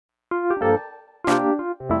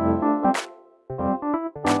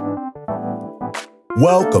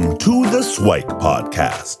Welcome to the Swike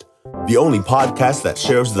Podcast, the only podcast that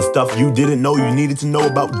shares the stuff you didn't know you needed to know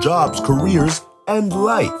about jobs, careers, and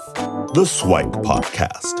life. The Swike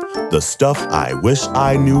Podcast, the stuff I wish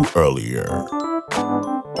I knew earlier.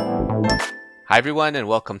 Hi, everyone, and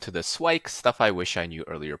welcome to the Swike Stuff I Wish I Knew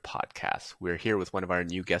Earlier podcast. We're here with one of our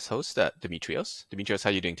new guest hosts, Demetrios. Demetrios,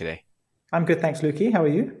 how are you doing today? I'm good, thanks, Lukey. How are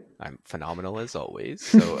you? I'm phenomenal as always.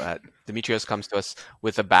 So Demetrios comes to us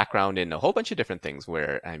with a background in a whole bunch of different things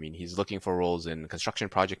where, he's looking for roles in construction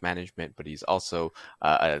project management, but he's also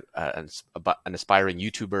an aspiring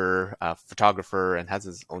YouTuber, photographer, and has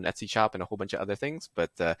his own Etsy shop and a whole bunch of other things.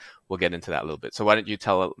 But we'll get into that a little bit. So why don't you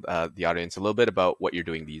tell the audience a little bit about what you're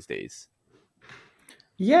doing these days?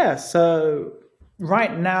 Yeah, so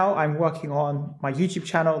right now I'm working on my YouTube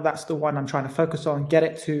channel. That's the one I'm trying to focus on, get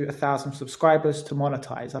it to 1,000 subscribers to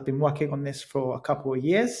monetize. I've been working on this for a couple of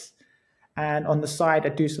years. And on the side, I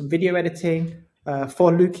do some video editing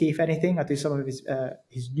for Lukey, if anything. I do some of his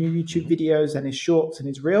new YouTube videos and his shorts and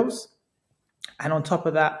his reels. And on top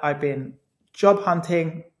of that, I've been job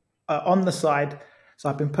hunting on the side. So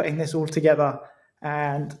I've been putting this all together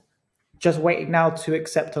and just waiting now to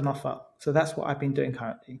accept an offer. So that's what I've been doing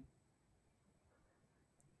currently.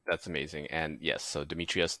 That's amazing. And yes, so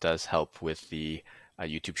Demetrios does help with the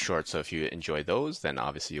YouTube shorts. So if you enjoy those, then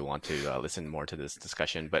obviously you'll want to listen more to this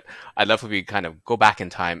discussion. But I'd love if we kind of go back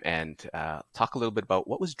in time and talk a little bit about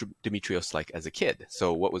what was Demetrios like as a kid.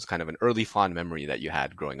 So what was kind of an early fond memory that you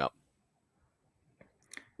had growing up?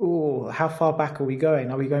 Oh, how far back are we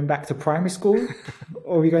going? Are we going back to primary school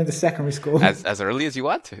or are we going to secondary school? As early as you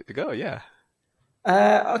want to go, yeah.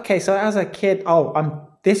 Okay, so as a kid,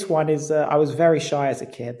 this one is, I was very shy as a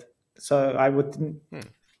kid. So I wouldn't,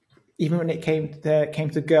 even when it came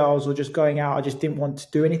to girls or just going out, I just didn't want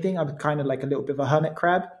to do anything. I was kind of like a little bit of a hermit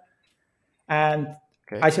crab. And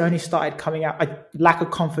I only started coming out, lack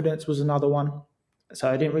of confidence was another one. So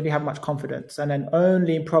I didn't really have much confidence. And then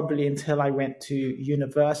only probably until I went to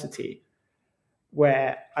university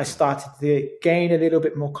where I started to gain a little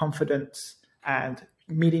bit more confidence and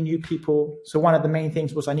meeting new people. So one of the main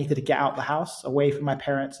things was I needed to get out the house, away from my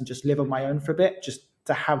parents, and just live on my own for a bit, just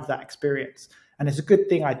to have that experience. And it's a good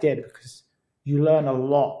thing I did because you learn a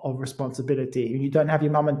lot of responsibility. When you don't have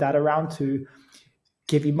your mum and dad around to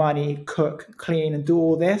give you money, cook, clean, and do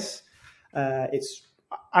all this,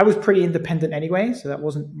 I was pretty independent anyway, so that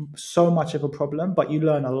wasn't so much of a problem, but you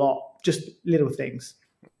learn a lot, just little things.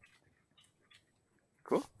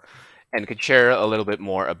 Cool. And could share a little bit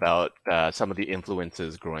more about some of the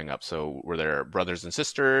influences growing up. So were there brothers and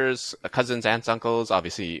sisters, cousins, aunts, uncles?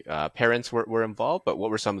 Obviously, parents were involved, but what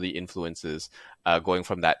were some of the influences going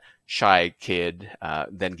from that shy kid,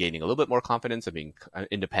 then gaining a little bit more confidence and being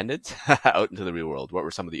independent out into the real world? What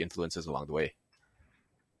were some of the influences along the way?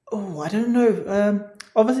 Oh, I don't know.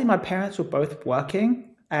 Obviously, my parents were both working,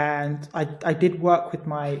 and I did work with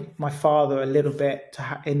my father a little bit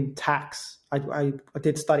in tax. I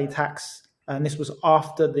did study tax, and this was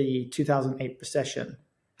after the 2008 recession.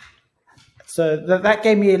 So that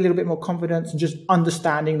gave me a little bit more confidence and just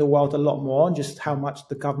understanding the world a lot more, and just how much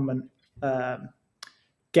the government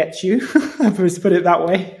gets you. Let's put it that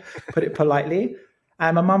way, put it politely.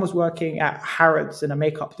 And my mum was working at Harrods in a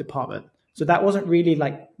makeup department. So that wasn't really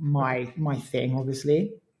like my thing,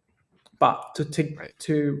 obviously. But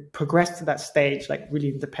to progress to that stage, like really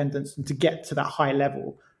independence, and to get to that high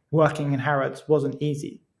level, working in Harrods wasn't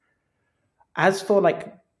easy. As for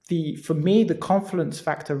for me, the confidence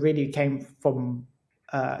factor really came from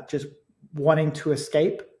just wanting to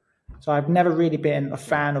escape. So I've never really been a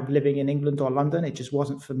fan of living in England or London. It just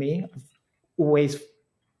wasn't for me. I've always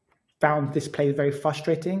found this place very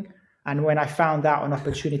frustrating. And when I found out an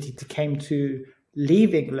opportunity to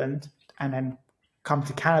leave England and then come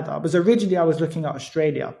to Canada, because originally I was looking at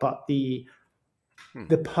Australia, but the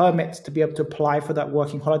permits to be able to apply for that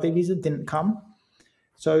working holiday visa didn't come.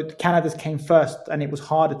 So Canada's came first, and it was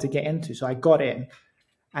harder to get into. So I got in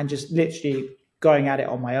and just literally going at it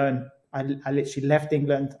on my own. I literally left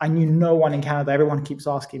England. I knew no one in Canada. Everyone keeps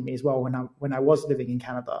asking me as well when I was living in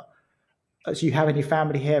Canada. So you have any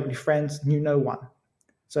family here, any friends? Knew no one.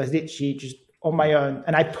 So I was literally just on my own.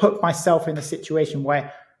 And I put myself in a situation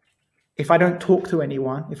where if I don't talk to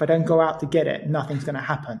anyone, if I don't go out to get it, nothing's going to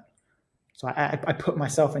happen. So I put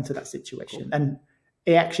myself into that situation. Cool. And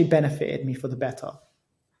it actually benefited me for the better.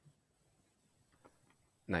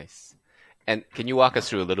 Nice. And can you walk us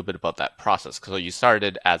through a little bit about that process? So you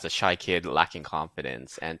started as a shy kid lacking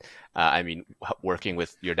confidence and working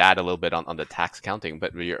with your dad a little bit on the tax accounting,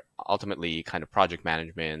 but you're ultimately kind of project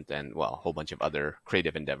management and, well, a whole bunch of other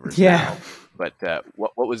creative endeavors. Yeah. Now. But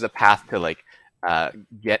what was the path to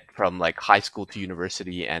get from like high school to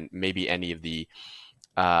university, and maybe any of the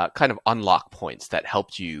kind of unlock points that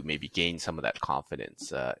helped you maybe gain some of that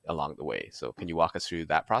confidence along the way. So can you walk us through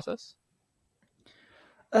that process?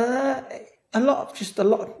 A lot.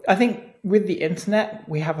 I think with the internet,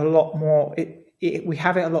 we have a lot more. We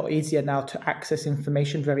have it a lot easier now to access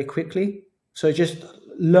information very quickly. So just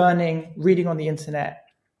reading on the internet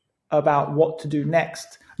about what to do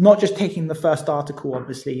next, not just taking the first article.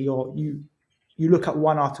 Obviously, you look at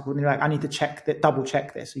one article and you're like, I need to double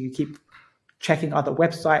check this. So you keep checking other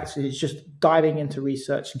websites. So it's just diving into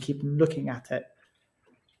research and keep looking at it.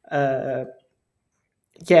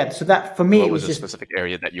 So that for me, what it was a just specific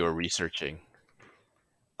area that you were researching?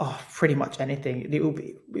 Oh, pretty much anything.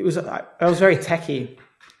 I was very techie.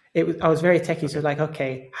 I was very techie. So like,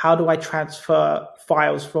 okay, how do I transfer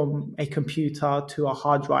files from a computer to a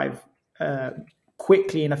hard drive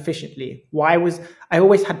quickly and efficiently? I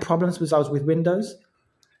always had problems because I was with Windows,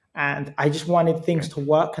 and I just wanted things to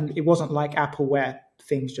work, and it wasn't like Apple where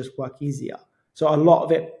things just work easier. So a lot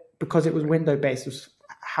of it, because it was Windows based, was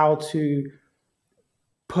how to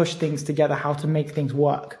push things together, how to make things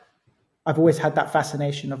work. I've always had that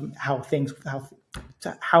fascination of how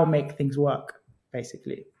make things work,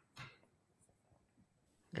 basically.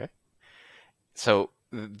 Okay. So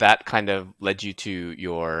that kind of led you to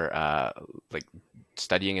your like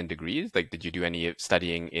studying and degrees. Like, did you do any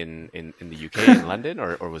studying in the UK, in London,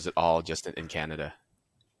 or was it all just in Canada?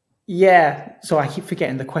 Yeah. So I keep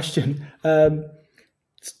forgetting the question.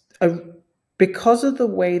 Because of the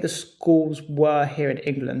way the schools were here in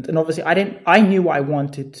England, and obviously I knew what I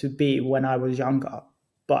wanted to be when I was younger,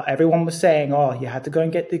 but everyone was saying, oh, you had to go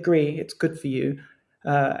and get a degree. It's good for you.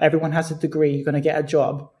 Everyone has a degree. You're going to get a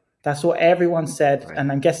job. That's what everyone said. Right.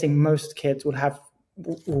 And I'm guessing most kids will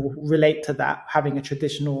relate to that, having a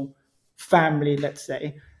traditional family, let's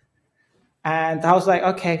say. And I was like,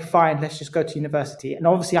 okay, fine, let's just go to university. And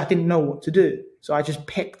obviously I didn't know what to do. So I just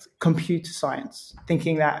picked computer science,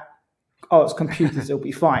 thinking that, oh, it's computers, it'll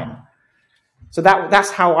be fine. So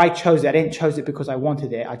that's how I chose it. I didn't choose it because I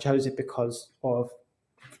wanted it. I chose it because of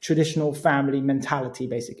traditional family mentality,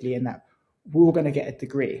 basically, in that we were going to get a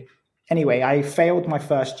degree. Anyway, I failed my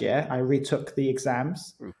first year. I retook the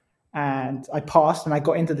exams and I passed, and I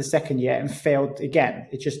got into the second year and failed again.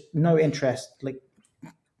 It's just no interest. Like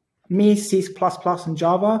me, C++ and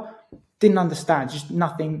Java, didn't understand. Just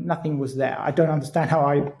nothing was there. I don't understand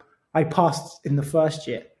how I passed in the first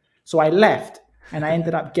year. So I left, and I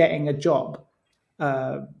ended up getting a job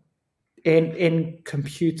in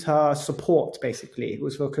computer support. Basically, it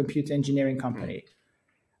was for a computer engineering company.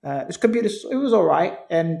 It was all right,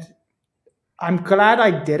 and I'm glad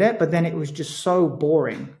I did it. But then it was just so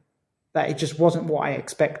boring that it just wasn't what I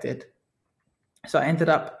expected. So I ended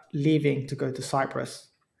up leaving to go to Cyprus,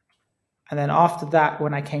 and then after that,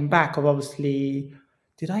 when I came back,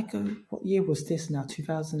 did I go? What year was this now?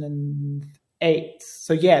 2008.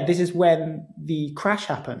 So yeah, this is when the crash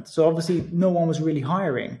happened. So obviously no one was really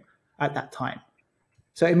hiring at that time.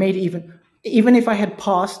 So it made even if I had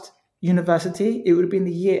passed university, it would have been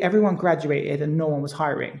the year everyone graduated and no one was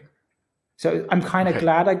hiring. So I'm kind of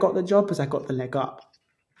glad I got the job because I got the leg up.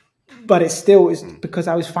 But it still is because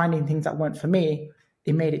I was finding things that weren't for me.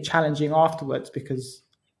 It made it challenging afterwards because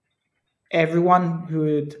everyone who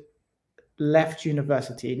had left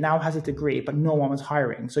university now has a degree, but no one was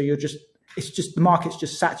hiring. So the market's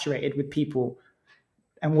just saturated with people.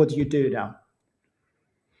 And what do you do now?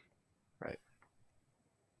 Right.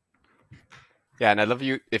 Yeah, and I'd love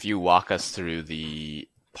if you walk us through the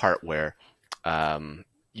part where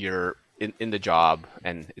you're in the job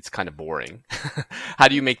and it's kind of boring. How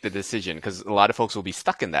do you make the decision? Because a lot of folks will be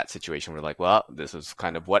stuck in that situation where like, well, this is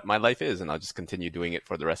kind of what my life is, and I'll just continue doing it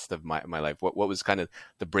for the rest of my life. What was kind of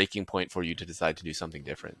the breaking point for you to decide to do something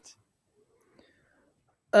different?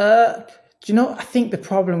 I think the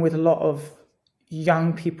problem with a lot of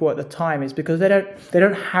young people at the time is because they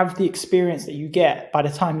don't have the experience that you get by the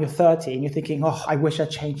time you're 30, and you're thinking, oh, I wish I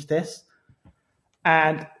changed this.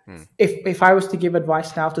 And if I was to give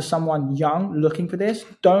advice now to someone young looking for this,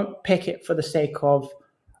 don't pick it for the sake of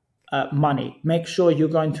money. Make sure you're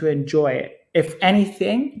going to enjoy it. If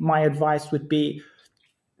anything, my advice would be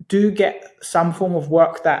do get some form of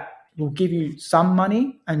work that will give you some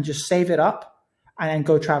money and just save it up and then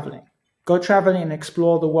go traveling. Go traveling and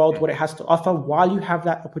explore the world, what it has to offer while you have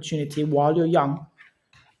that opportunity, while you're young.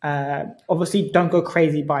 Obviously, don't go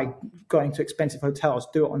crazy by going to expensive hotels.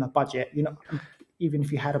 Do it on a budget. Even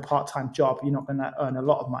if you had a part-time job, you're not going to earn a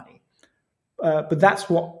lot of money. But that's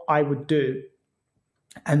what I would do.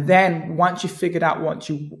 And then once you've figured out what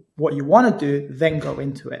you want to do, then go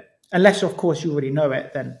into it. Unless, of course, you already know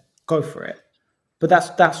it, then go for it. But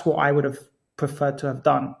that's what I would have preferred to have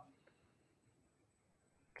done.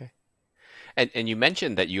 Okay. And you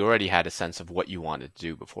mentioned that you already had a sense of what you wanted to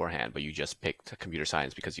do beforehand, but you just picked computer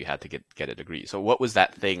science because you had to get a degree. So what was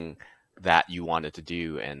that thing that you wanted to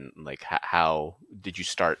do, and like how did you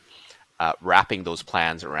start wrapping those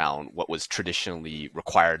plans around what was traditionally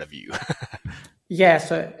required of you? Yeah,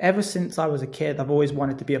 so ever since I was a kid, I've always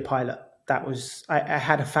wanted to be a pilot. I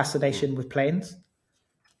had a fascination with planes.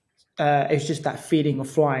 It's just that feeling of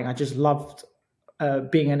flying. I just loved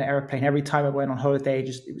being in an airplane. Every time I went on holiday,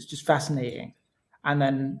 it was just fascinating. And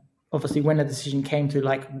then obviously when the decision came to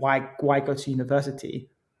like why go to university,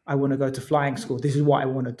 I want to go to flying school. This is what I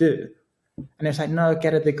want to do. And it's like, no,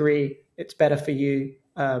 get a degree. It's better for you.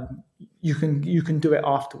 You can do it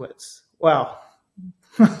afterwards. Well,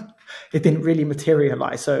 it didn't really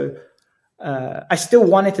materialize. So I still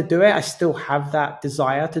wanted to do it. I still have that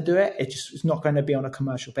desire to do it. It's not going to be on a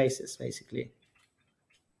commercial basis, basically.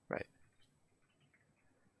 Right.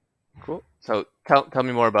 Cool. So tell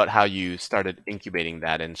me more about how you started incubating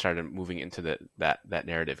that and started moving into that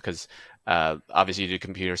narrative. Because obviously you did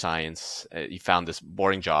computer science. You found this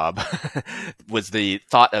boring job. Was the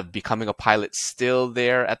thought of becoming a pilot still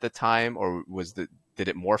there at the time, or did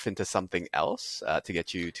it morph into something else to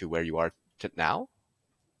get you to where you are now?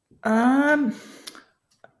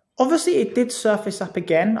 Obviously, it did surface up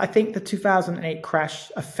again. I think the 2008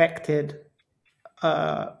 crash affected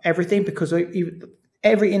everything because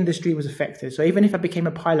every industry was affected. So even if I became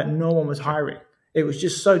a pilot, no one was hiring. It was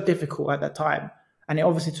just so difficult at that time. And it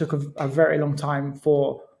obviously took a very long time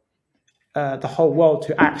for the whole world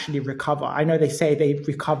to actually recover. I know they say they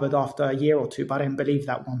recovered after a year or two, but I don't believe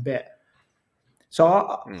that one bit.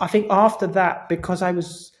 So I think after that, because I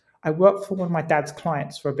worked for one of my dad's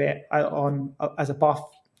clients for a bit as a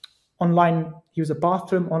online. He was a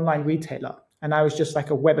bathroom online retailer, and I was just like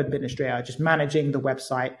a web administrator, just managing the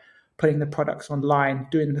website, putting the products online,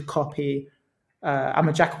 doing the copy. I'm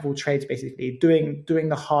a jack of all trades, basically, doing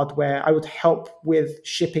the hardware. I would help with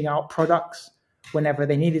shipping out products whenever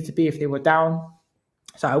they needed to be if they were down.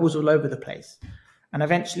 So I was all over the place. And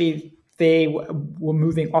eventually they were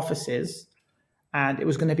moving offices, and it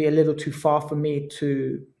was going to be a little too far for me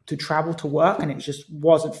to travel to work, and it just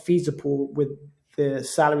wasn't feasible with the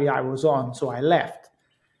salary I was on. So I left,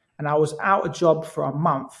 and I was out a job for a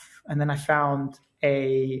month, and then I found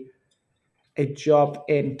a job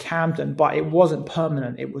in Camden, but it wasn't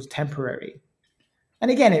permanent. It was temporary.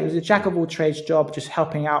 And again, it was a jack of all trades job, just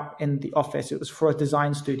helping out in the office. It was for a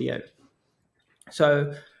design studio.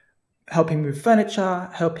 So helping move furniture,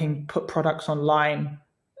 helping put products online,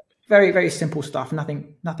 very, very simple stuff,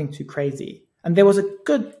 nothing too crazy. And there was a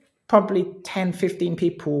good, probably 10, 15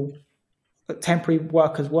 people, temporary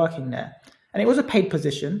workers working there. And it was a paid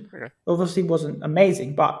position. Okay. Obviously wasn't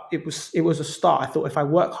amazing, but it was a start. I thought if I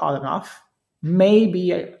work hard enough,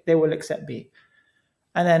 maybe they will accept me.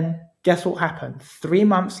 And then guess what happened? 3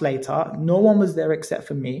 months later, no one was there except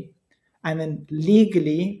for me. And then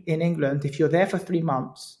legally in England, if you're there for 3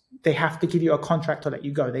 months, they have to give you a contract to let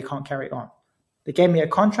you go. They can't carry it on. They gave me a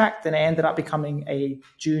contract, and I ended up becoming a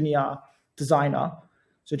junior designer.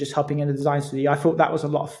 So just helping in the design studio. I thought that was a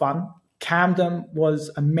lot of fun. Camden was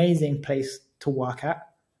an amazing place to work at.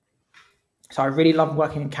 So I really loved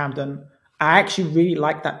working in Camden. I actually really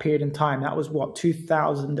liked that period in time. That was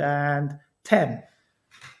 2010.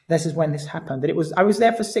 This is when this happened. I was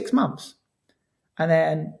there for 6 months. And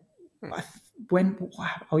then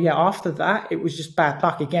after that, it was just bad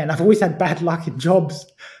luck again. I've always had bad luck in jobs.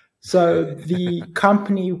 So the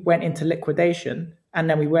company went into liquidation, and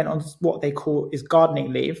then we went on what they call is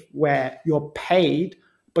gardening leave, where you're paid,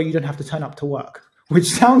 but you don't have to turn up to work, which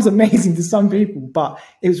sounds amazing to some people, but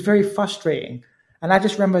it was very frustrating. And I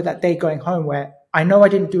just remember that day going home where I know I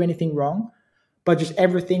didn't do anything wrong, but just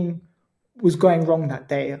everything was going wrong that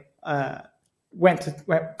day. Got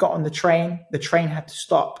on the train. The train had to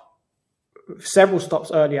stop several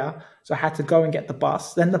stops earlier, so I had to go and get the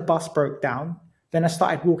bus. Then the bus broke down. Then I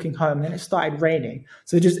started walking home. Then it started raining.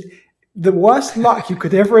 So just the worst luck you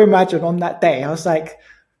could ever imagine on that day. I was like,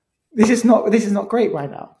 this is not great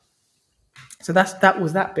right now. So that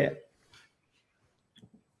was that bit.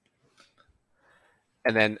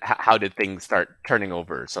 And then how did things start turning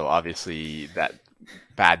over? So obviously that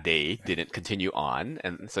bad day didn't continue on,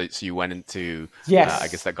 and so you went into I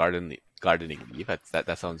guess that gardening leave.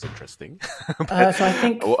 That sounds interesting. So I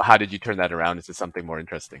think, how did you turn that around into something more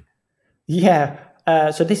interesting? Yeah.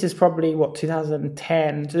 So this is probably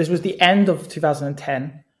 2010. So this was the end of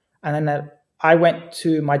 2010, and then I went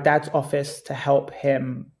to my dad's office to help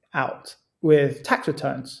him out with tax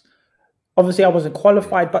returns. obviously I wasn't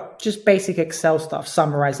qualified, but just basic Excel stuff,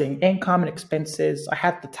 summarizing income and expenses. I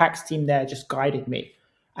had the tax team there just guiding me.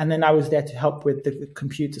 And then I was there to help with the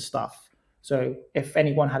computer stuff. So if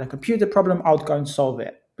anyone had a computer problem, I would go and solve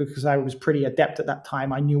it because I was pretty adept at that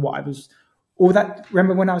time. I knew what I was, all that,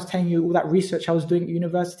 remember when I was telling you all that research I was doing at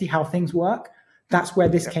university, how things work? That's where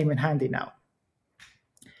this came in handy now.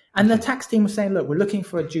 And the tax team was saying, look, we're looking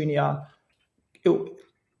for a junior.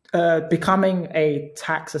 Becoming a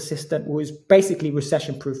tax assistant was basically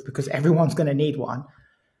recession proof because everyone's going to need one.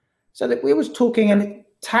 So that we was talking, and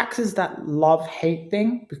tax is that love-hate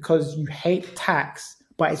thing because you hate tax,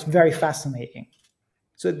 but it's very fascinating.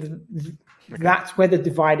 So that's where the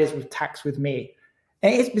divide is with tax with me.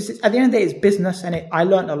 And it's, at the end of the day, it's business, and I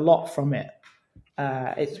learned a lot from it.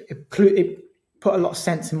 It put a lot of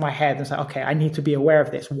sense in my head. And it's like, okay, I need to be aware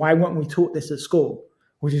of this. Why weren't we taught this at school?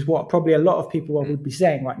 Which is what probably a lot of people would be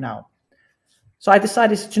saying right now. So I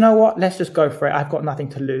decided, do you know what? Let's just go for it. I've got nothing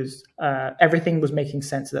to lose. Everything was making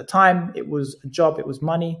sense at the time. It was a job. It was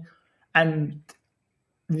money. And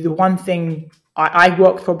the one thing, I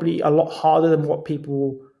worked probably a lot harder than what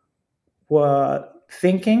people were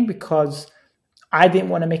thinking because I didn't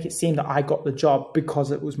want to make it seem that I got the job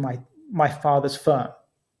because it was my father's firm,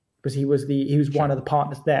 because he was one of the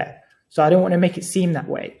partners there. So I don't want to make it seem that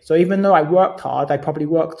way. So even though I worked hard, I probably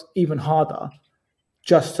worked even harder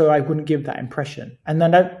just so I wouldn't give that impression. And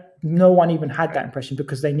then no one even had that impression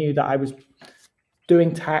because they knew that I was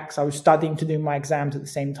doing tax. I was studying to do my exams at the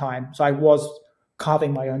same time. So I was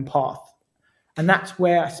carving my own path. And that's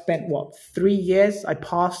where I spent, 3 years? I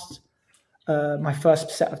passed my first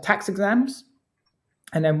set of tax exams.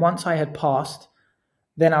 And then once I had passed,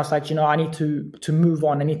 then I was like, I need to move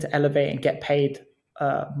on. I need to elevate and get paid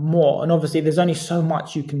more. And obviously there's only so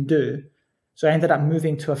much you can do. So I ended up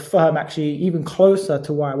moving to a firm actually even closer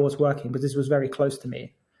to where I was working, but this was very close to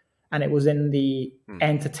me. And it was in the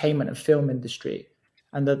entertainment and film industry.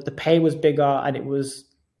 And the pay was bigger, and it was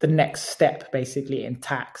the next step basically in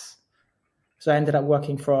tax. So I ended up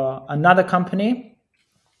working for another company,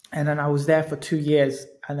 and then I was there for 2 years.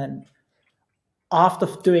 And then after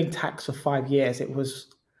doing tax for 5 years, it was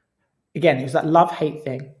that love-hate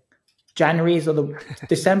thing.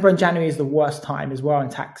 December and January is the worst time as well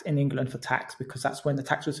in England for tax, because that's when the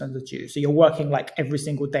tax returns are due. So you're working like every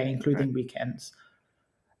single day, including weekends.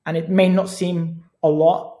 And it may not seem a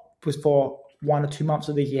lot for 1 or 2 months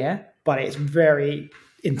of the year, but it's very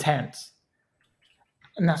intense.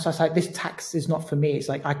 And that's why it's like, this tax is not for me. It's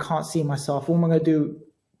like, I can't see myself. What am I going to do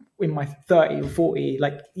in my 30 or 40?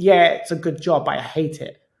 Like, yeah, it's a good job, but I hate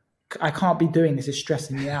it. I can't be doing this. It's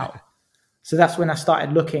stressing me out. So that's when I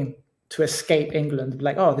started looking to escape England.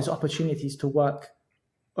 Like, oh, there's opportunities to work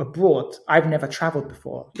abroad. I've never traveled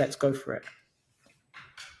before. Let's go for it.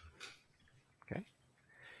 Okay.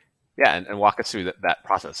 Yeah, and walk us through that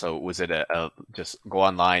process. So was it a just go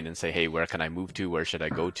online and say, hey, where can I move to? Where should I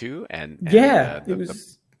go to? And the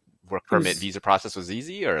work permit visa process was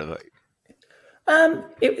easy, or like?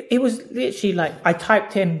 It was literally like I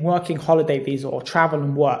typed in working holiday visa or travel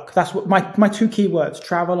and work. That's what my two keywords,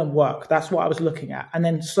 travel and work. That's what I was looking at. And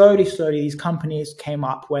then slowly, these companies came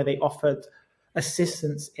up where they offered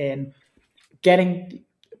assistance in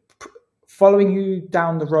following you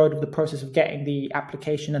down the road of the process of getting the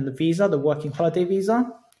application and the visa, the working holiday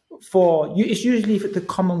visa. It's usually for the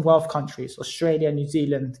Commonwealth countries, Australia, New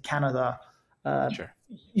Zealand, Canada. Sure.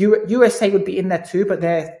 USA would be in there too, but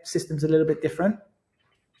their system's a little bit different.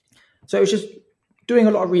 So it was just doing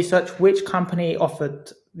a lot of research, which company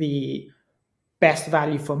offered the best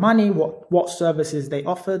value for money, what services they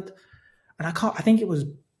offered. And I think it was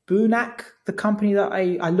Bunak, the company that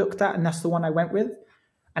I looked at, and that's the one I went with.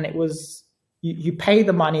 And it was, you pay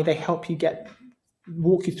the money, they help you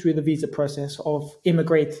walk you through the visa process of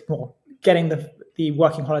getting the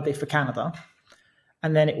working holiday for Canada.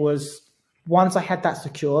 And then it was, once I had that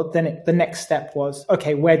secured, then the next step was,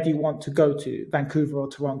 okay, where do you want to go to, Vancouver or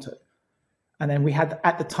Toronto? And then we had,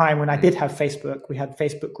 at the time when I did have Facebook, we had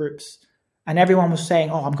Facebook groups, and everyone was saying,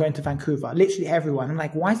 oh, I'm going to Vancouver. Literally everyone. I'm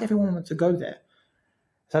like, why does everyone want to go there?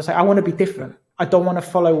 So I was like, I want to be different. I don't want to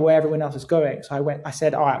follow where everyone else is going. So I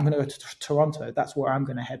said, all right, I'm going to go to Toronto. That's where I'm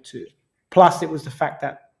going to head to. Plus, it was the fact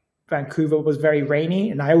that Vancouver was very rainy,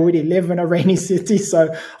 and I already live in a rainy city,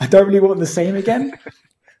 so I don't really want the same again.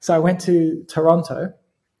 So I went to Toronto,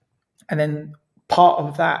 and then part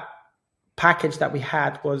of that package that we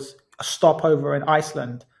had was a stopover in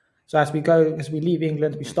Iceland. So as we leave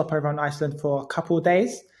England, we stop over in Iceland for a couple of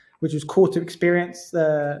days, which was cool to experience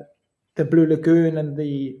the Blue Lagoon and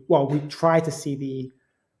we tried to see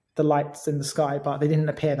the lights in the sky, but they didn't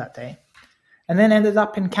appear that day. and then ended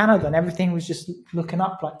up in Canada, and everything was just looking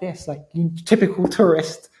up like this, like typical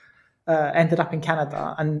tourist. Ended up in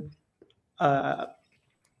Canada, and a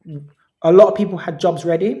lot of people had jobs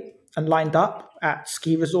ready and lined up at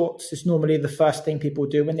ski resorts. It's normally the first thing people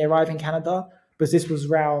do when they arrive in Canada, because this was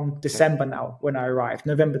around December now when I arrived,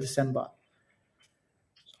 November, December.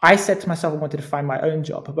 I said to myself I wanted to find my own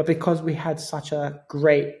job, but because we had such a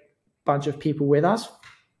great bunch of people with us,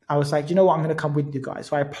 I was like, you know what, I'm going to come with you guys.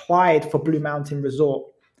 So I applied for Blue Mountain Resort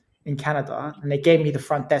in Canada, and they gave me the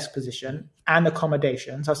front desk position and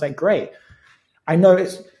accommodations. I was like, great. I know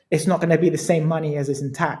it's not going to be the same money as is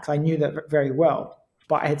in tax. I knew that very well,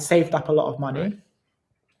 but I had saved up a lot of money. Right.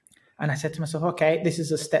 And I said to myself, okay, this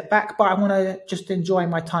is a step back, but I want to just enjoy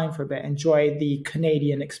my time for a bit, enjoy the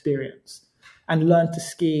Canadian experience and learn to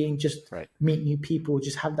ski and just meet new people,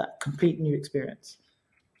 just have that complete new experience.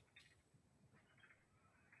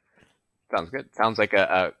 Sounds good. Sounds like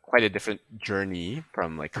a quite a different journey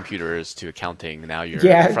from like computers to accounting. Now you're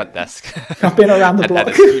at the front desk. I've been around the block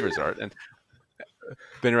at a ski resort and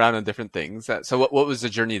been around on different things. So what was the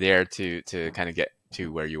journey there to kind of get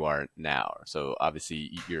to where you are now? So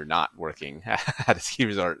obviously you're not working at a ski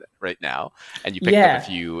resort right now, and you picked up a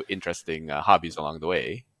few interesting hobbies along the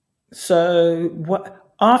way. So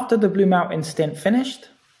after the Blue Mountain stint finished,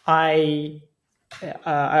 I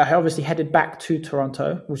obviously headed back to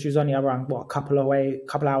Toronto, which was only around a couple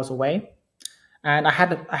hours away. And I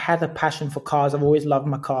had a passion for cars. I've always loved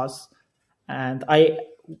my cars, and I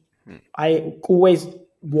always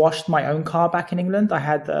washed my own car back in England.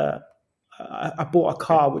 I bought a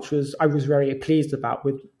car which I was very pleased about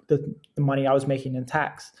with the money I was making in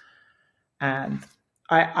tax, and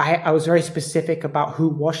I was very specific about who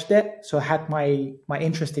washed it. So I had my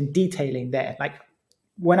interest in detailing there. Like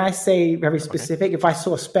when I say very specific, if I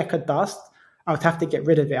saw a speck of dust, I would have to get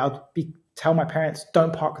rid of it. Tell my parents,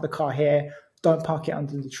 don't park the car here, don't park it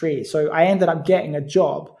under the tree. So I ended up getting a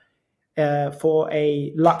job for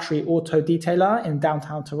a luxury auto detailer in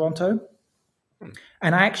downtown Toronto.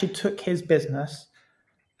 And I actually took his business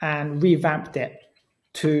and revamped it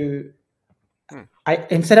to...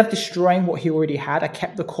 instead of destroying what he already had, I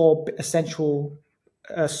kept the core essential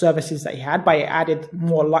services that he had, but I added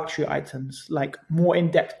more luxury items, like more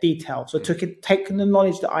in-depth detail. So taking the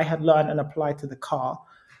knowledge that I had learned and applied to the car,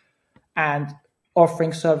 and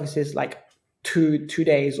offering services like two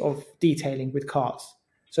days of detailing with cars.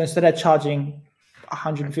 So instead of charging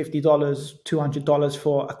 $150, $200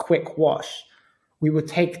 for a quick wash, we would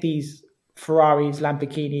take these Ferraris,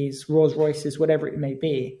 Lamborghinis, Rolls Royces, whatever it may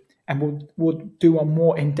be, and we'll do a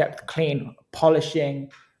more in-depth clean,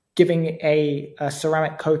 polishing, giving a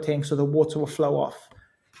ceramic coating so the water will flow off.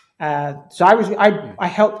 So I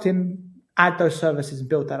helped him add those services and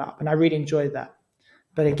build that up, and I really enjoyed that.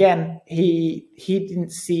 But again, he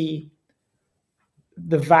didn't see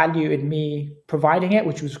the value in me providing it,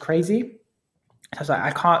 which was crazy. I was like,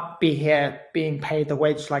 I can't be here being paid the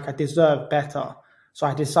wage like I deserve better. So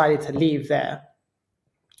I decided to leave there,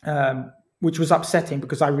 which was upsetting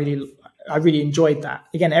because I really enjoyed that.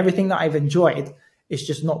 Again, everything that I've enjoyed, it's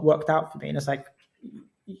just not worked out for me. And it's like,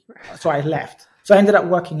 so I left. So I ended up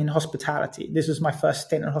working in hospitality. This was my first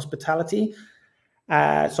stint in hospitality.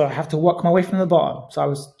 So I have to work my way from the bottom. So I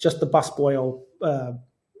was just a busboy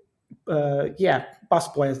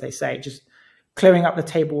busboy, as they say, just clearing up the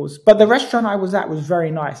tables. But the restaurant I was at was very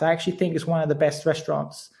nice. I actually think it's one of the best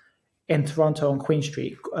restaurants in Toronto on Queen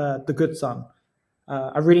Street, the Good Son.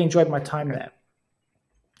 I really enjoyed my time there.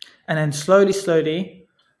 And then slowly,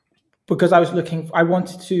 because I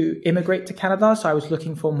wanted to immigrate to Canada, so I was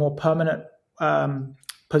looking for a more permanent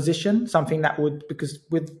position, something that because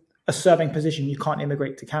with a serving position, you can't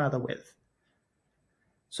immigrate to Canada with.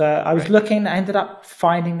 So I was looking, I ended up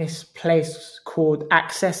finding this place called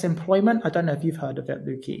Access Employment. I don't know if you've heard of it,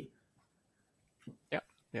 Lukey.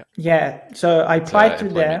 Yeah. So I applied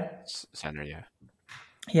through there. Center, yeah.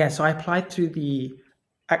 Yeah, so I applied through the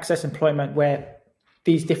Access Employment, where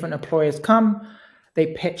these different employers come,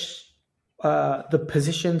 they pitch the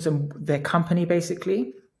positions and their company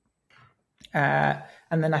basically. And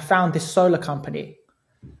then I found this solar company,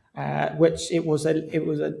 which it was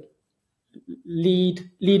a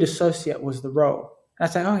lead associate was the role. And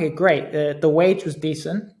I said, okay, great. The wage was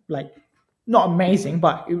decent, like not amazing,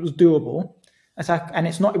 but it was doable. And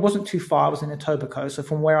it wasn't too far. I was in Etobicoke, so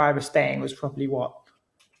from where I was staying it was probably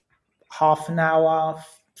half an hour,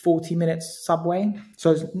 40 minutes subway.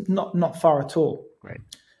 So it's not far at all. Right.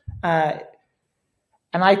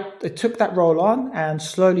 And I took that role on, and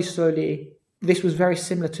slowly, this was very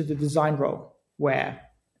similar to the design role, where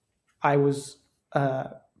I was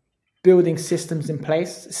building systems in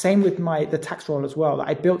place. Same with the tax role as well.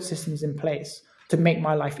 I built systems in place to make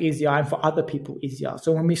my life easier and for other people easier.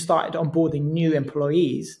 So when we started onboarding new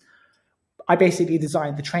employees, I basically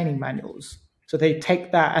designed the training manuals. So they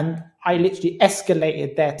take that, and I literally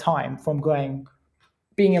escalated their time from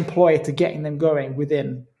being employed to getting them going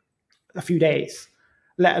within a few days,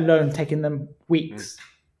 let alone taking them weeks.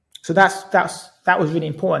 So that was really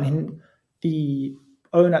important. And the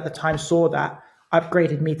owner at the time saw that,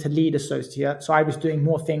 upgraded me to lead associate. So I was doing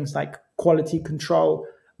more things like quality control,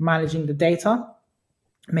 managing the data,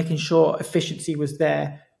 making sure efficiency was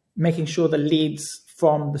there, making sure the leads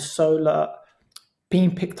from the solar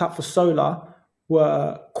being picked up for solar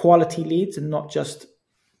were quality leads and not just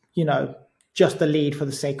a lead for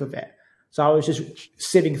the sake of it. So I was just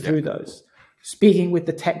sifting through those, speaking with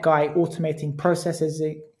the tech guy, automating processes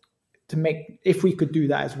to make, if we could do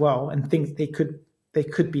that as well, and things they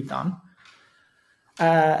could be done.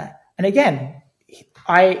 And again,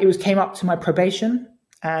 came up to my probation,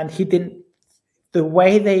 and the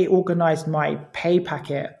way they organized my pay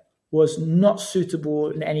packet was not suitable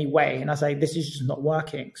in any way. And I was like, this is just not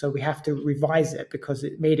working. So we have to revise it because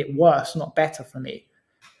it made it worse, not better for me.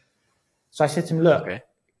 So I said to him, look,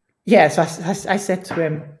 So I said to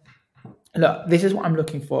him, look, this is what I'm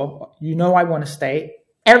looking for. I want to stay.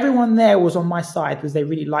 Everyone there was on my side because they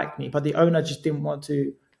really liked me, but the owner just didn't want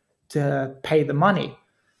to pay the money.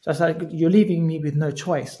 So I said, you're leaving me with no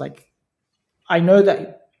choice. Like, I know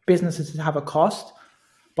that businesses have a cost,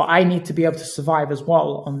 but I need to be able to survive as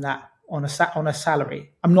well on a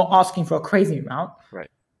salary. I'm not asking for a crazy amount. Right.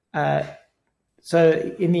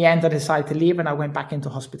 So in the end, I decided to leave, and I went back into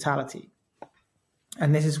hospitality.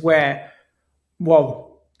 And this is where,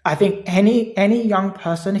 I think any young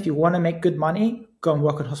person, if you want to make good money, go and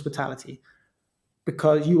work in hospitality,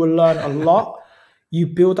 because you will learn a lot. You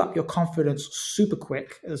build up your confidence super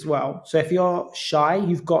quick as well. So if you're shy,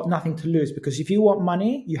 you've got nothing to lose, because if you want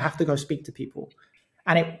money, you have to go speak to people.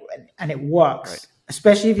 And it works, right.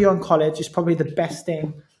 Especially if you're in college. It's probably the best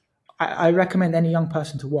thing. I recommend any young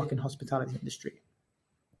person to work in hospitality industry.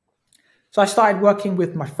 So I started working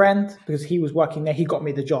with my friend because he was working there. He got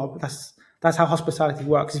me the job. That's how hospitality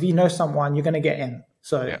works. If you know someone, you're going to get in.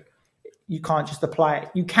 So you can't just apply.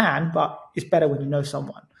 You can, but it's better when you know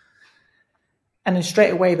someone. And then straight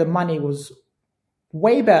away, the money was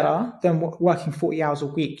way better than working 40 hours a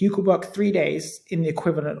week. You could work 3 days in the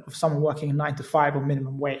equivalent of someone working a 9 to 5 or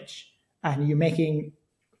minimum wage. And you're making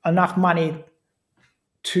enough money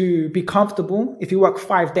to be comfortable. If you work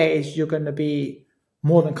 5 days, you're going to be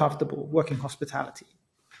more than comfortable working hospitality.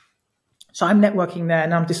 So I'm networking there,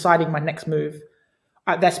 and I'm deciding my next move.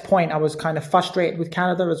 At this point, I was kind of frustrated with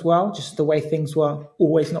Canada as well, just the way things were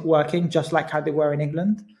always not working, just like how they were in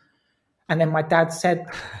England. And then my dad said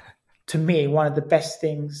to me, one of the best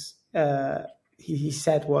things he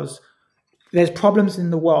said was, there's problems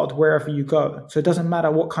in the world wherever you go. So it doesn't matter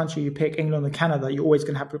what country you pick, England or Canada, you're always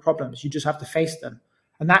going to have problems. You just have to face them.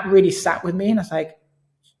 And that really sat with me. And I was like,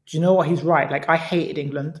 do you know what? He's right. Like, I hated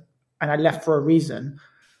England and I left for a reason.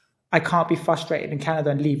 I can't be frustrated in Canada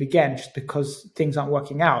and leave again just because things aren't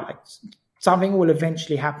working out. Like, something will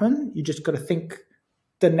eventually happen. You just got to think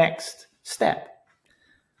the next step.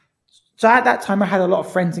 So at that time, I had a lot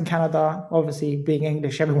of friends in Canada. Obviously, being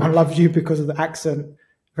English, everyone loves you because of the accent.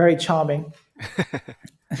 Very charming.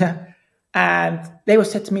 And they were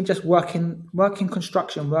said to me, just work in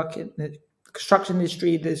construction, work in the construction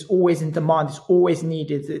industry. There's always in demand. It's always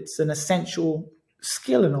needed. It's an essential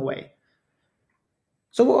skill in a way.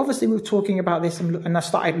 So obviously we were talking about this, and I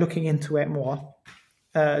started looking into it more,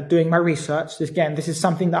 doing my research. Again, this is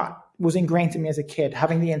something that was ingrained in me as a kid.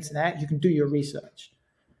 Having the internet, you can do your research.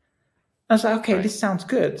 I was like, okay, right. This sounds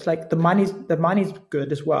good. Like the money's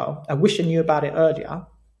good as well. I wish I knew about it earlier.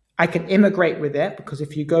 I can immigrate with it, because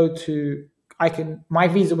if you go to, my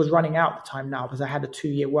visa was running out at the time now because I had a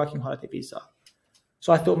 2-year working holiday visa.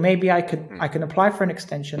 So I thought maybe I can apply for an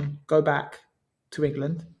extension, go back to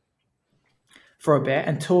England for a bit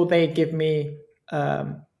until they give me,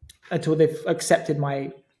 until they've accepted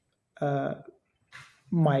my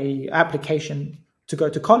application to go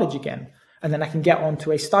to college again. And then I can get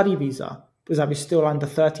onto a study visa, because I was still under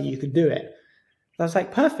 30. You could do it. So I was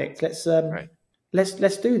like, perfect. Let's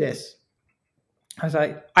do this. I was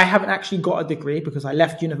like, I haven't actually got a degree because I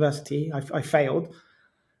left university. I failed.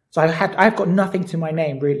 So I've got nothing to my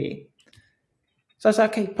name really. So I was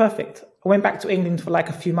like, okay, perfect. I went back to England for like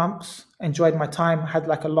a few months, enjoyed my time, had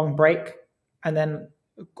like a long break, and then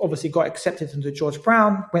obviously got accepted into George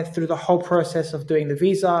Brown, went through the whole process of doing the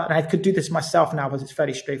visa. And I could do this myself now because it's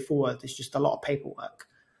fairly straightforward. It's just a lot of paperwork.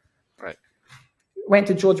 Right. went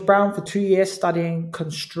to George Brown for 2 years studying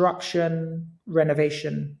construction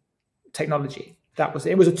renovation technology.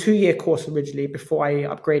 It was a 2-year course originally before I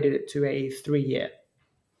upgraded it to a 3-year.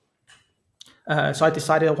 So I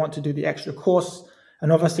decided I want to do the extra course.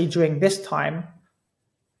 And obviously during this time,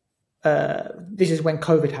 this is when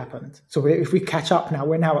COVID happened. So if we catch up now,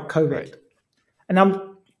 we're now at COVID. Right. And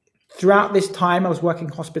throughout this time, I was working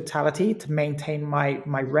hospitality to maintain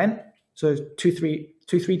my rent. So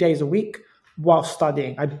 2-3 days a week while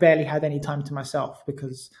studying. I barely had any time to myself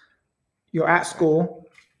because you're at school,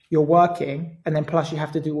 you're working, and then plus you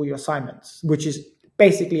have to do all your assignments, which is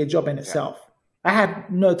basically a job in itself. I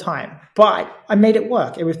had no time, but I made it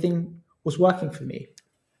work. Everything was working for me.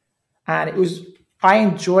 And I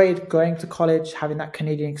enjoyed going to college, having that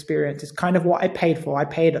Canadian experience. It's kind of what I paid for.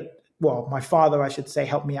 My father, I should say,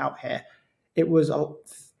 helped me out here. It was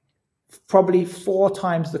probably 4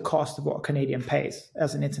 times the cost of what a Canadian pays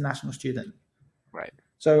as an international student. Right.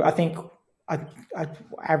 So I think I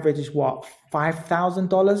average is what,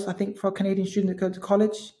 $5,000, I think, for a Canadian student to go to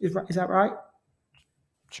college. Is that right?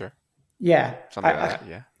 Sure. Yeah. Something like that,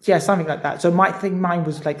 yeah. Yeah, something like that. So mine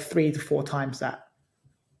was like 3 to 4 times that.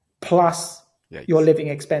 Plus your living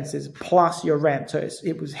expenses, plus your rent. So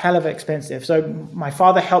it was hell of expensive. So my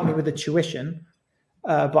father helped me with the tuition,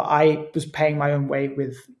 but I was paying my own way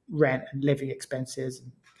with rent and living expenses,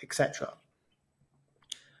 etc.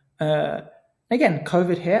 Again,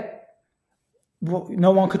 COVID hit.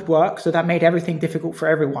 No one could work, so that made everything difficult for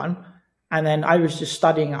everyone. And then I was just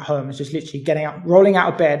studying at home. It's just literally rolling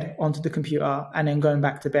out of bed onto the computer and then going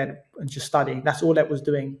back to bed and just studying. That's all I was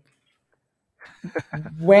doing.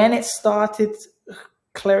 When it started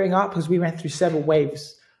clearing up, because we went through several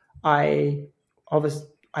waves, I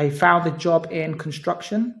found a job in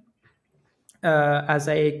construction as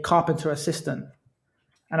a carpenter assistant.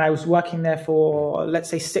 And I was working there for, let's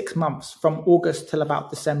say, 6 months, from August till about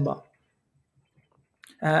December.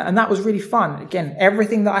 And that was really fun. Again,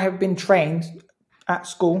 everything that I have been trained at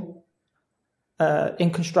school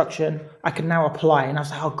in construction, I can now apply. And I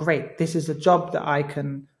was like, oh, great. This is a job that I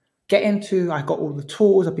can get into. I got all the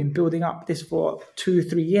tools. I've been building up this for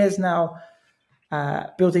 2-3 years now,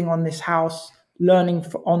 building on this house, learning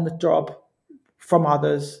on the job from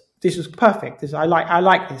others. This was perfect. I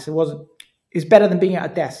like this. It's better than being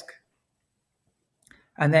at a desk.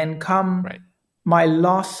 And then my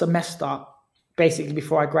last semester, basically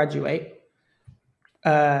before I graduate,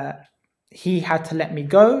 he had to let me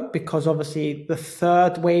go because obviously the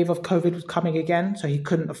 3rd wave of COVID was coming again. So he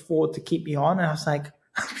couldn't afford to keep me on. And I was like,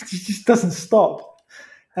 it just doesn't stop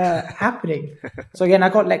happening. So again, I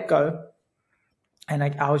got let go and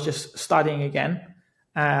I was just studying again.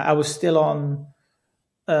 I was still on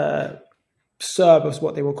CERB was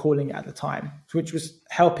what they were calling it at the time, which was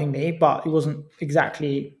helping me, but it wasn't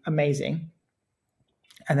exactly amazing.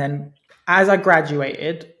 And then as I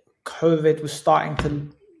graduated, COVID was starting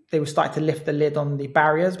to lift the lid on the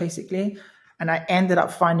barriers, basically. And I ended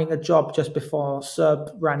up finding a job just before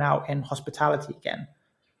CERB ran out in hospitality again.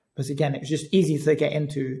 Because again, it was just easy to get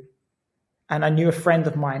into. And I knew a friend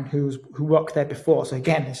of mine who worked there before. So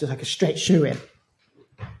again, it's just like a straight shoe in.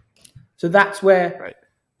 So that's where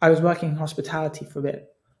I was working in hospitality for a bit.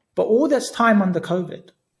 But all this time under COVID,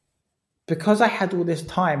 because I had all this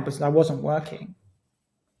time because I wasn't working,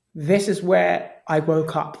 this is where I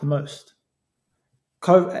woke up the most.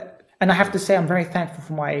 COVID, and I have to say I'm very thankful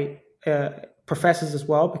for my professors as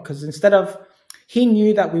well, because he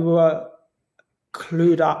knew that we were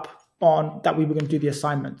clued up on that we were going to do the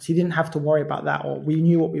assignments. He didn't have to worry about that, or we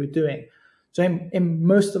knew what we were doing. So in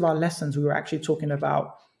most of our lessons, we were actually talking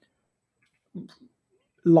about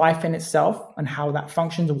life in itself and how that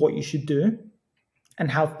functions and what you should do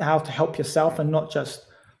and how to help yourself, and not just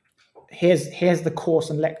here's the course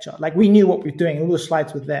and lecture. Like, we knew what we were doing. All the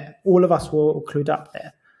slides were there. All of us were all clued up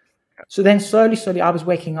there. So then slowly, I was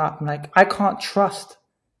waking up and like, I can't trust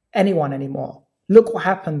anyone anymore. Look what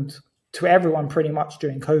happened to everyone pretty much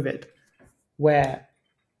during COVID, where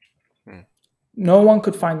no one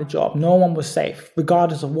could find a job. No one was safe,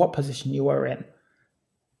 regardless of what position you were in.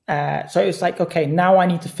 So it's like, okay, now I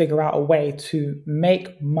need to figure out a way to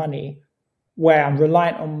make money where I'm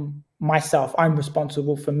reliant on myself. I'm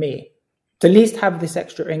responsible for me to at least have this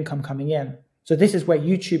extra income coming in. So this is where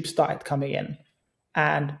YouTube started coming in,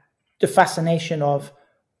 and the fascination of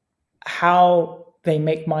how they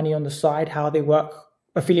make money on the side, how they work,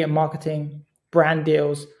 affiliate marketing, brand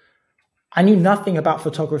deals. I knew nothing about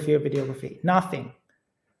photography or videography, nothing.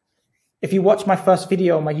 If you watch my first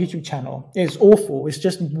video on my YouTube channel, it's awful. It's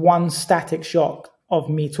just one static shot of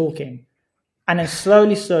me talking. And then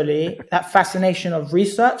slowly, that fascination of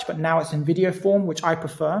research, but now it's in video form, which I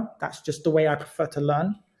prefer. That's just the way I prefer to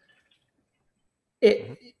learn.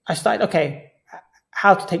 I started, okay,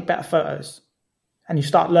 how to take better photos. And you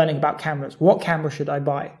start learning about cameras. What camera should I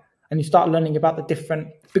buy? And you start learning about the different,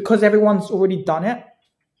 because everyone's already done it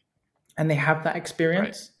and they have that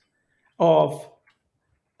experience of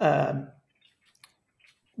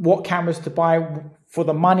what cameras to buy for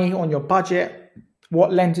the money on your budget,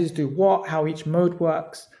 what lenses do what, how each mode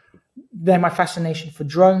works. Then my fascination for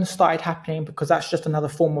drones started happening because that's just another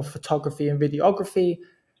form of photography and videography.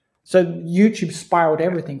 So YouTube spiraled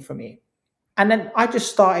everything for me. And then I just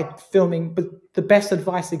started filming, but the best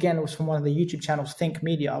advice, again, was from one of the YouTube channels, Think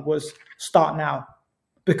Media, was start now.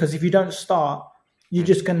 Because if you don't start, you're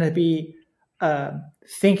just going to be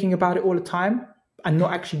thinking about it all the time and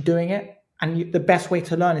not actually doing it. And the best way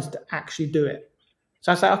to learn is to actually do it.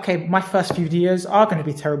 So I was like, okay, my first few videos are going to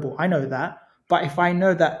be terrible. I know that. But if I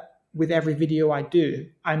know that with every video I do,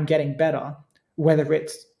 I'm getting better, whether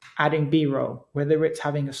it's adding B-roll, whether it's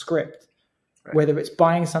having a script, whether it's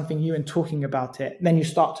buying something new and talking about it, then you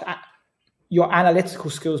start to your analytical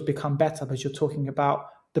skills become better because you're talking about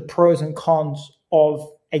the pros and cons of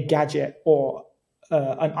a gadget or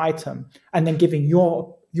an item, and then giving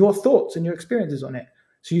your thoughts and your experiences on it.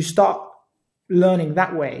 So you start learning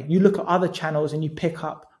that way. You look at other channels and you pick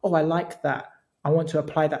up, oh, I like that. I want to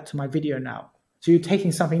apply that to my video now. So you're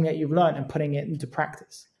taking something that you've learned and putting it into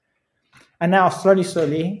practice. And now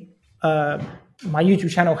slowly, my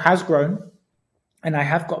YouTube channel has grown. And I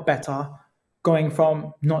have got better, going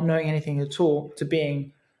from not knowing anything at all to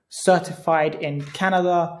being certified in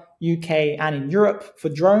Canada, UK, and in Europe for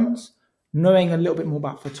drones, knowing a little bit more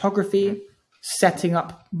about photography, setting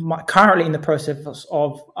up currently in the process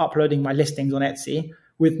of uploading my listings on Etsy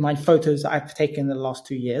with my photos that I've taken in the last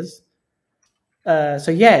 2 years.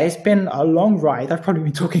 So yeah, it's been a long ride. I've probably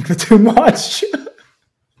been talking for too much.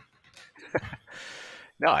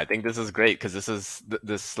 No, I think this is great because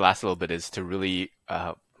this last little bit is to really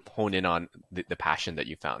hone in on the passion that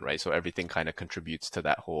you found, right? So everything kind of contributes to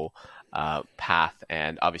that whole path,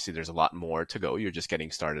 and obviously there's a lot more to go. You're just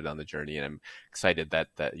getting started on the journey, and I'm excited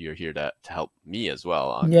that you're here to help me as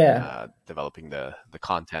well on developing the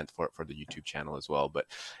content for the YouTube channel as well. But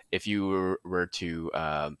if you were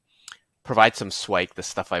to provide some swike, the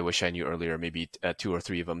stuff I wish I knew earlier, maybe 2 or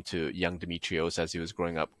 3 of them to young Demetrios as he was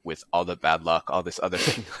growing up with all the bad luck, all this other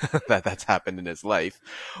thing that's happened in his life,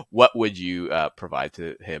 what would you provide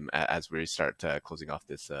to him as we start closing off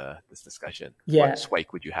this discussion? Yeah. What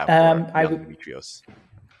swike would you have for young Demetrios?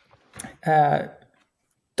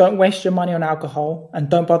 Don't waste your money on alcohol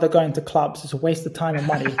and don't bother going to clubs. It's a waste of time and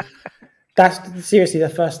money. That's seriously the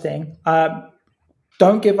first thing.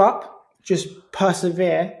 Don't give up. Just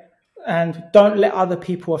persevere. And don't let other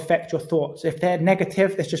people affect your thoughts. If they're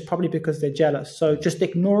negative, it's just probably because they're jealous. So just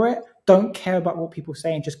ignore it. Don't care about what people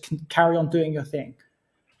say and just carry on doing your thing.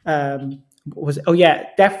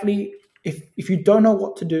 Definitely. If you don't know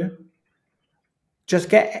what to do, just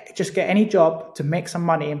get any job to make some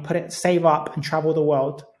money and save up and travel the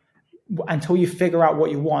world until you figure out what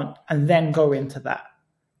you want, and then go into that.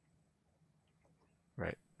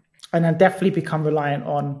 Right. And then definitely become reliant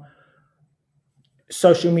on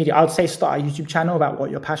social media. I would say start a YouTube channel about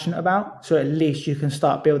what you're passionate about, so at least you can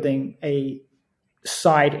start building a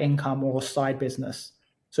side income or a side business,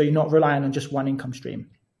 so you're not relying on just one income stream.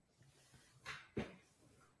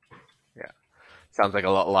 Sounds like a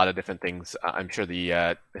lot of different things. I'm sure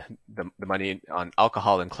the money on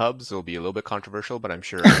alcohol and clubs will be a little bit controversial, but I'm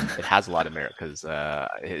sure it has a lot of merit because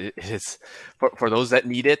it is for those that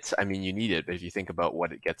need it. I mean, you need it. But if you think about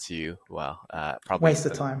what it gets you, well, probably waste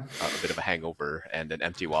of time, a bit of a hangover and an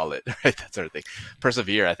empty wallet, right? That sort of thing.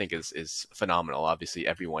 Persevere, I think, is phenomenal. Obviously,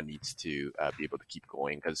 everyone needs to be able to keep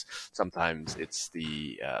going because sometimes it's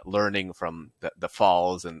the learning from the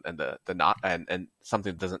falls and the not and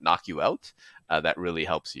something that doesn't knock you out. That really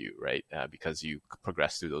helps you, right? Because you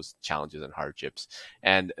progress through those challenges and hardships.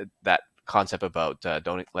 And that concept about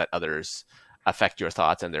don't let others affect your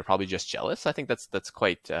thoughts and they're probably just jealous, I think that's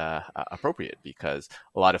quite appropriate because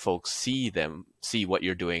a lot of folks see what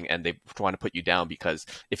you're doing and they want to put you down because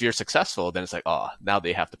if you're successful, then it's like, oh, now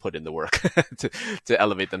they have to put in the work to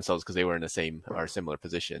elevate themselves because they were in the same or similar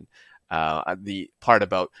position. The part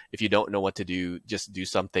about if you don't know what to do, just do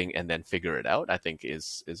something and then figure it out, I think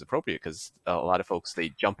is appropriate because a lot of folks, they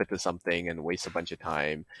jump into something and waste a bunch of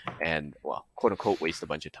time and, well, quote unquote, waste a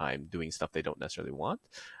bunch of time doing stuff they don't necessarily want.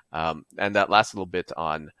 And that last little bit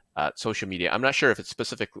on social media. I'm not sure if it's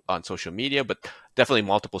specific on social media, but definitely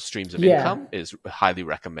multiple streams of Yeah. income is highly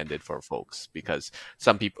recommended for folks, because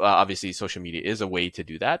some people, obviously social media is a way to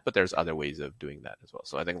do that, but there's other ways of doing that as well.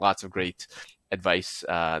 So I think lots of great advice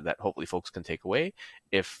that hopefully folks can take away.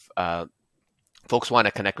 If folks want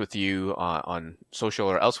to connect with you on social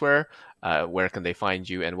or elsewhere, where can they find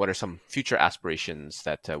you, and what are some future aspirations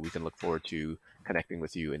that we can look forward to connecting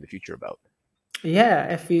with you in the future about? Yeah,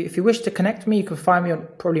 if you wish to connect with me, you can find me on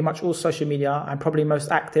pretty much all social media. I'm probably most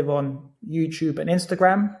active on YouTube and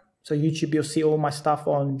Instagram. So YouTube, you'll see all my stuff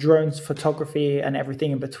on drones, photography, and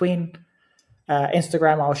everything in between.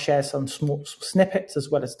 Instagram, I'll share some small snippets, as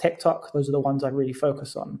well as TikTok. Those are the ones I really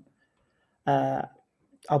focus on.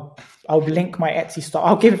 I'll link my Etsy store.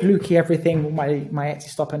 I'll give Lukey everything, my Etsy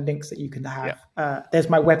store and links that you can have. Yeah. There's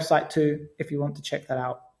my website too, if you want to check that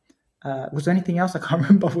out. Was there anything else? I can't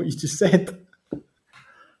remember what you just said.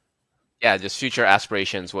 Yeah, just future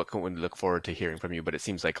aspirations. What can we look forward to hearing from you? But it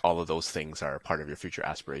seems like all of those things are part of your future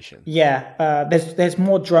aspiration. Yeah, there's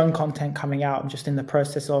more drone content coming out. I'm just in the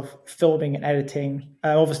process of filming and editing.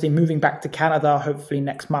 Obviously, moving back to Canada, hopefully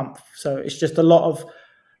next month. So it's just a lot of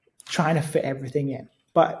trying to fit everything in.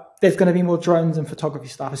 But there's going to be more drones and photography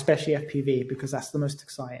stuff, especially FPV, because that's the most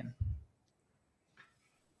exciting.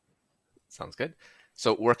 Sounds good.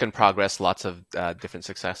 So work in progress, lots of different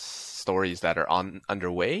success stories that are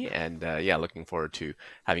underway, and looking forward to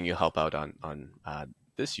having you help out on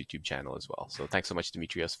this YouTube channel as well. So thanks so much,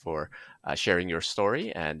 Demetrios, for sharing your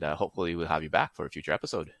story, and hopefully we'll have you back for a future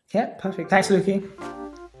episode. Yeah, perfect. Thanks, Lukey.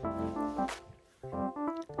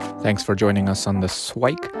 Thanks for joining us on the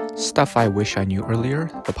Swike Stuff I Wish I Knew Earlier,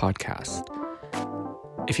 the podcast.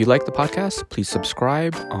 If you like the podcast, please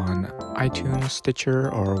subscribe on iTunes,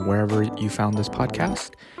 Stitcher, or wherever you found this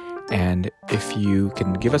podcast. And if you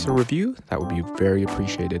can give us a review, that would be very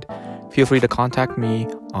appreciated. Feel free to contact me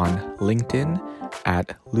on LinkedIn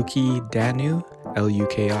at Lukidanu,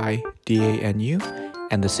 Lukidanu,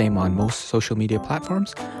 and the same on most social media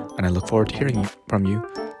platforms. And I look forward to hearing from you.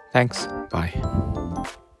 Thanks. Bye.